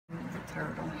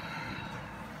turtle.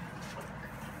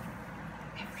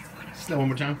 Say that one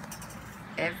more time.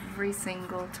 Every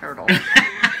single turtle.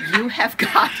 You have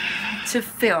got to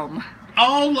film.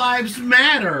 All lives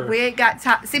matter. We ain't got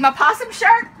time. See my possum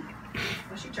shirt?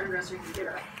 Well, she turned around so you can get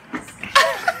her.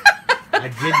 I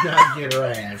did not get her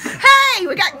ass. Hey,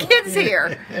 we got kids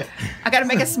here. I got to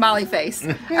make a smiley face.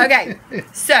 Okay,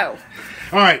 so.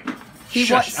 All right. He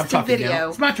Shush, wants to video. Now.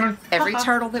 It's my turn. Every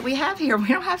turtle that we have here. We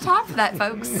don't have time for that,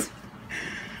 folks.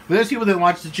 For those people that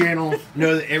watch the channel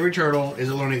know that every turtle is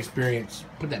a learning experience.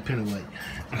 Put that pin away.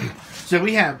 So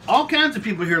we have all kinds of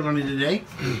people here learning today.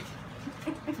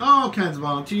 All kinds of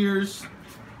volunteers.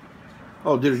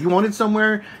 Oh, dude, you wanted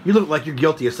somewhere? You look like you're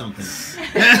guilty of something. He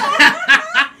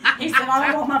said, I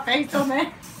don't want my face on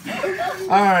there. All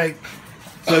right.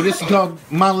 So this is called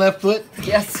My Left Foot.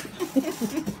 Yes.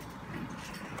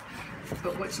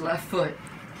 But which left foot?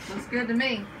 Looks good to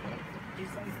me.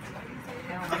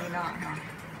 No, maybe not, huh?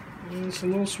 It's a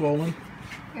little swollen.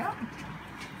 Yeah.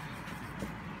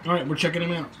 All right, we're checking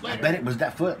him out. I bet it was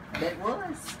that foot. It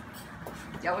was.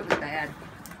 Yo, it was bad.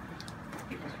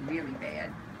 It was really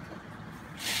bad.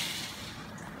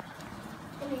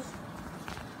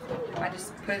 I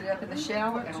just put it up in the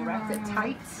shell and wrapped it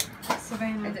tight.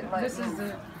 Savannah, And didn't let this it is move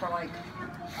the for like,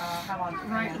 how long?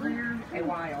 right rear. A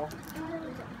while.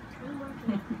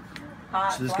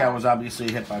 Hot, So this guy was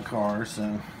obviously hit by a car,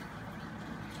 so...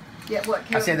 Yeah, what?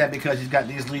 I say that because he's got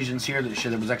these lesions here that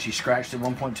should have was actually scratched at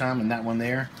one point in time, and that one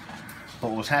there. But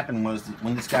what was happening was that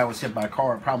when this guy was hit by a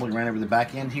car, it probably ran over the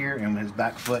back end here, and his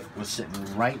back foot was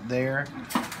sitting right there,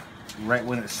 right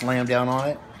when it slammed down on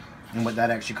it. And what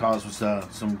that actually caused was a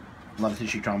lot of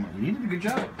tissue trauma. You did a good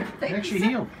job. It actually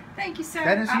healed. Thank you, sir.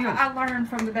 That is healed. I learned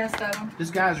from the best of them. This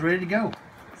guy's ready to go.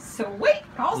 Sweet.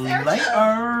 Call Sarah Chubb.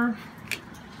 Later.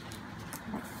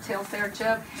 Tell Sarah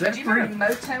Chubb. That's Did you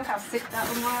remember free. Moto, how sick that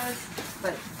one was?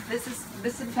 But this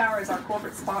Power is our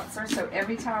corporate sponsor, so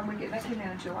every time we get that came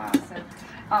in July,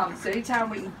 so anytime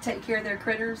we can take care of their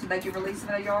critters and they can release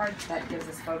them in a yard, that gives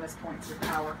us bonus points with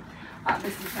Power.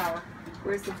 Mrs. Power,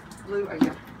 where's the blue? Oh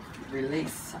yeah,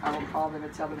 release. I will call them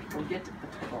and tell them to go get the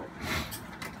boat.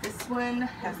 This one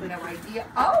has no idea.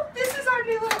 Oh, this is our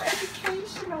new little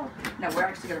educational. No, we're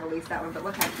actually going to release that one, but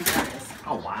look how cute that is.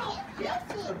 Oh, wow. Yeah.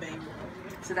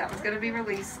 So that one's going to be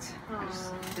released.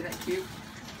 Isn't that cute?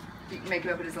 You can make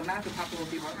it open his little mouth and pop a little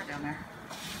dewormer down there.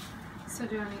 So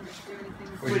do I need to do anything?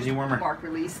 Where's the dewormer? Mark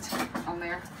released on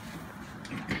there.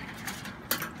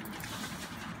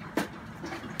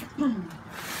 Come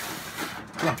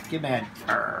on, get mad.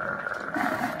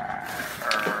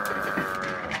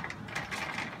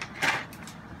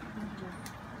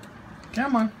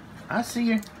 Come on. I see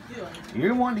you.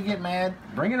 You're wanting to get mad.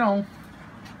 Bring it on.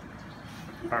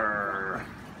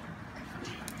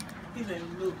 He's a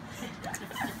little.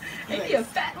 Ain't he a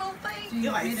fat little thing?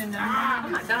 You're like, Oh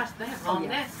my gosh, that's Oh, long yeah.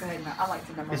 neck. Go ahead. I like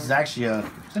to number. This is actually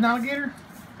it's an alligator?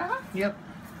 Uh-huh. Yep.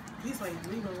 he's like,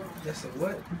 leave her alone. That's a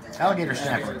what? Alligator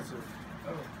snapper.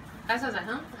 That's what I was like,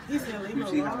 huh? He said, leave You her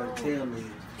see how the alone. tail is.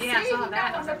 Yeah, I See, saw you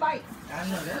that. got one to bite. I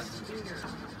know that's.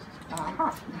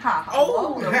 Ha.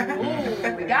 Oh!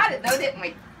 Ooh, we got it though, didn't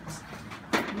we?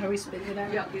 No, we spit it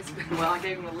out. Yeah. Well, I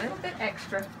gave him a little bit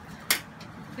extra.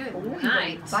 Good Ooh, he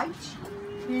night. gonna bite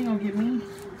You ain't gonna get me.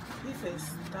 He said,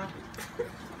 stop it.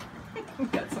 you.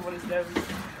 Got some on his nose.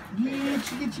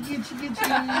 Get you.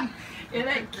 Isn't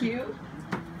that cute?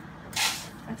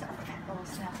 That's a fat little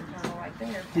snapper turtle right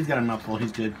there. He's got a mouthful.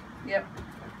 He's good. Yep.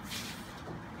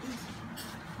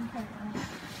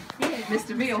 He ain't missed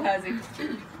a meal, has he?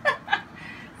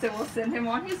 So we'll send him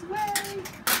on his way.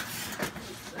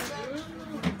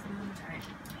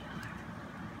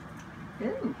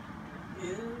 Ooh.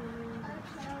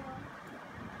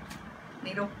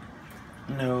 Needle.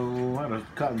 No, I had a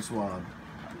cotton swab.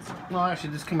 No,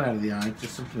 actually, just coming out of the eye.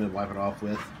 Just something to wipe it off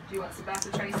with. Do you want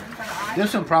Sebastian Tracy for the eye?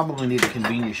 This one probably needs a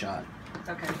convenient shot.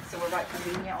 Okay, so we'll write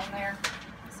convenient on there.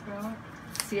 Spell it.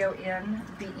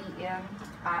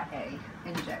 CONVENIA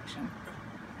injection.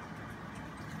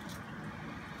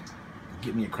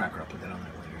 Get me a cracker. I'll put that on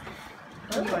there later.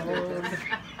 You want to do this?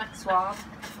 Swab.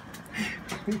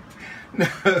 No,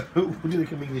 we'll do the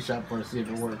convenient shot for us, see if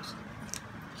it works.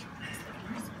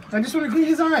 I just want to clean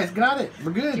his eyes. Got it.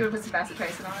 We're Do you good. want to put Sebastian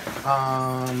Tracy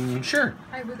on it? Sure.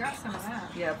 Hey, we got some of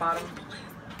that. Yeah, bottom.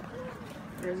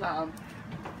 There's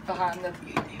behind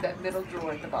that middle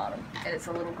drawer at the bottom, and it's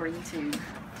a little green tube.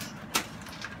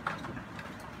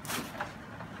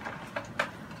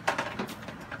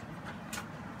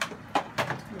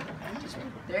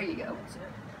 There you go.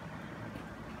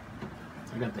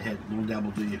 I got the head. Little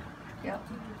dabble, do you? Yep.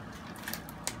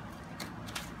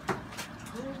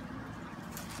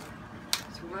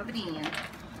 rub it in.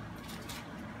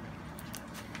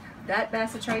 That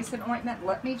bacitracin ointment,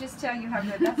 let me just tell you how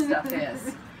good that stuff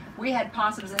is. We had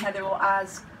possums that had their little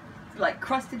eyes like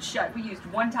crusted shut. We used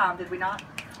one time, did we not?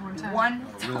 One time. One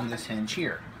We're on time. this hinge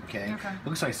here. Okay. Okay.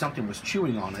 Looks like something was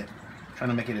chewing on it, trying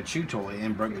to make it a chew toy,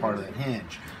 and broke part of that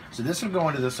hinge. So this will go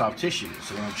into the soft tissue.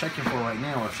 So what I'm checking for right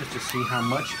now is just to see how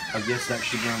much of this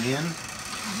actually grown in.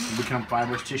 It'll become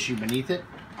fibrous tissue beneath it,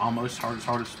 almost hard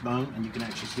as bone, and you can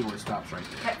actually see where it stops right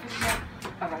there.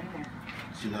 Oh, right in there.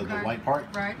 See the Okay. white part?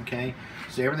 Right. Okay.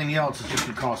 So everything else is just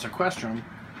called sequestrum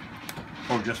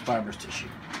or just fibrous tissue.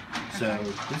 So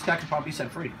this guy could probably be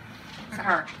set free.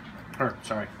 Her. Her,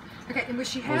 sorry. Okay, and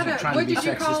she Wasn't had a, trying to what be did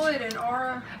you call sexist. it, an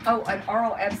aura? Oh, an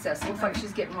oral abscess. Looks like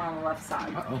she's getting one on the left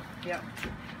side. Uh-oh. Yep.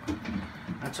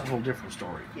 That's a whole different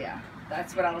story. Yeah.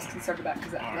 That's what I was concerned about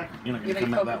because Alright, you're not you gonna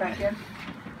need come to out poke it that back way.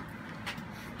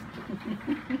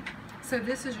 in. So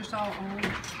this is just all old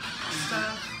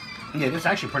stuff. Yeah, this is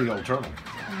actually a pretty old turtle.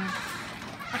 Yeah.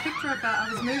 I picked her up. I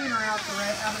was moving her out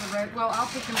of the road. Well, I'll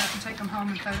pick them up and take them home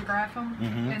and photograph them,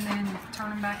 Mhm. and then turn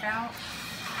them back out.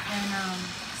 And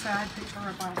so I picked her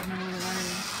up out of the middle of the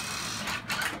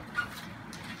road.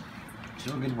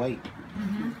 Still a good weight.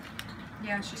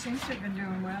 Yeah, she seems to have been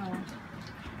doing well.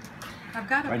 I've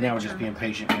got a Right picture. now we're just being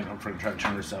patient and trying to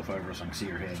turn herself over so I can see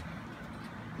her head.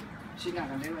 She's not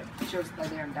going to do it. She'll stay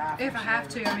there and die. If I have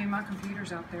to, I mean, my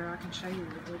computer's out there. I can show you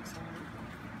what it looks like.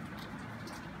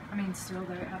 I mean, still,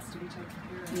 though, it has to be taken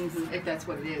care of. If that's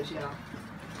what it is, yeah.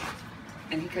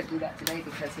 And he couldn't do that today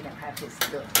because he don't have his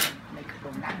stuff to make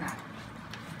her go night-night.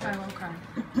 Oh,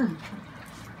 okay.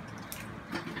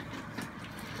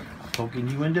 Poking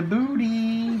you in the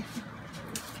booty.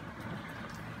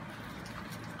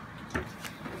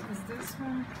 Is this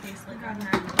one? Tastes like I a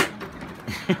got nine.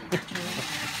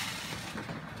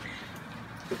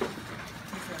 He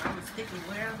said, I'm sticky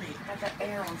where I'm at. Got that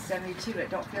air on 72. It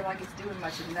don't feel like it's doing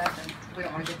much of nothing. We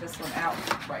don't want to get this one out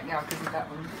right now because of that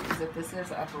one. Because if this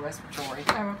is upper respiratory,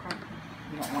 Oh, okay.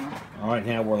 you don't want to. All right,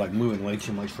 now we're like moving way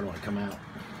too much for it to come out.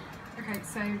 Okay,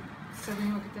 so we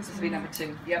can look at this This one. will be number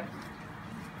 2. Yep.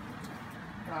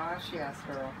 Gosh, yes,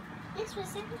 girl. This was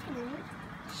second.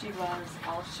 She was,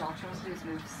 all she wants to do is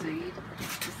move seed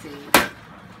to seed.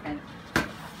 And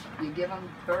you give them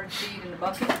bird seed in a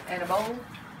bucket and a bowl,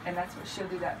 and that's what she'll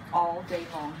do that all day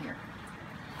long here.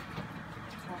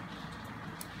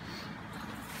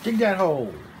 Dig that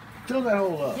hole. Fill that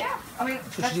hole up. Yeah, I mean,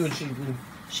 That's what she do when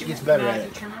she gets won't better ride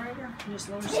at the it. generator? Just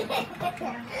lower some.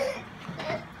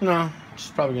 No,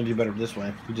 she's probably going to do better this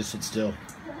way. We just sit still.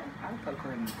 I'll poke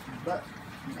her in the butt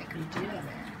and make her do that.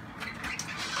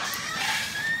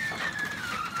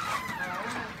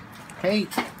 Hey,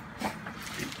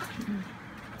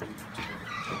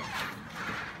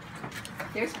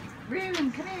 There's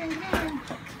room, come in, come in.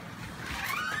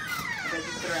 They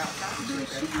just put her outside.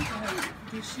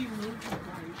 Does she look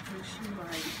like, does she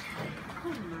like, I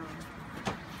don't know.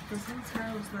 Does her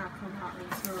tails not come out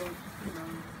until, you know,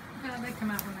 Yeah, they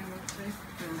come out when they want to.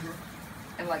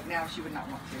 And like now, she would not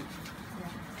want to.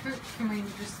 Yeah. Can we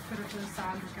just put her to the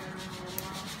side and go in a little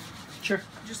while? sure.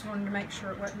 Just wanted to make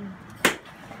sure it wasn't,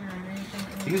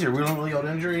 anything. These are really old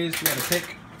injuries. You got to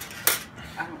pick.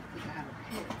 I don't think I have a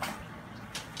pit.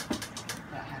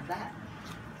 But I have that.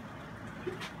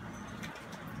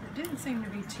 It didn't seem to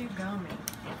be too gummy.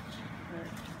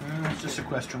 It's just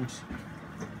sequestrums.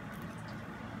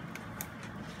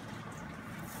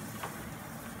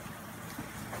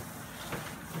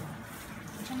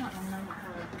 Which I'm not gonna know what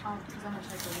her, because I'm gonna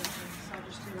take her with me, so I'll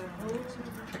just do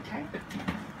that. Okay.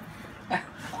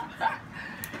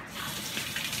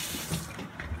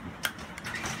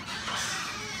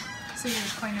 So you're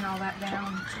just cleaning all that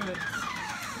down so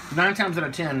it's 9 times out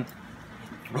of 10,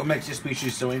 what makes this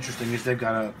species so interesting is they've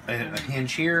got a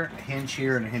hinge here,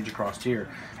 and a hinge across here,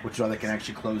 which is why they can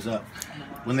actually close up.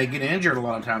 When they get injured, a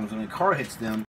lot of times when a car hits them,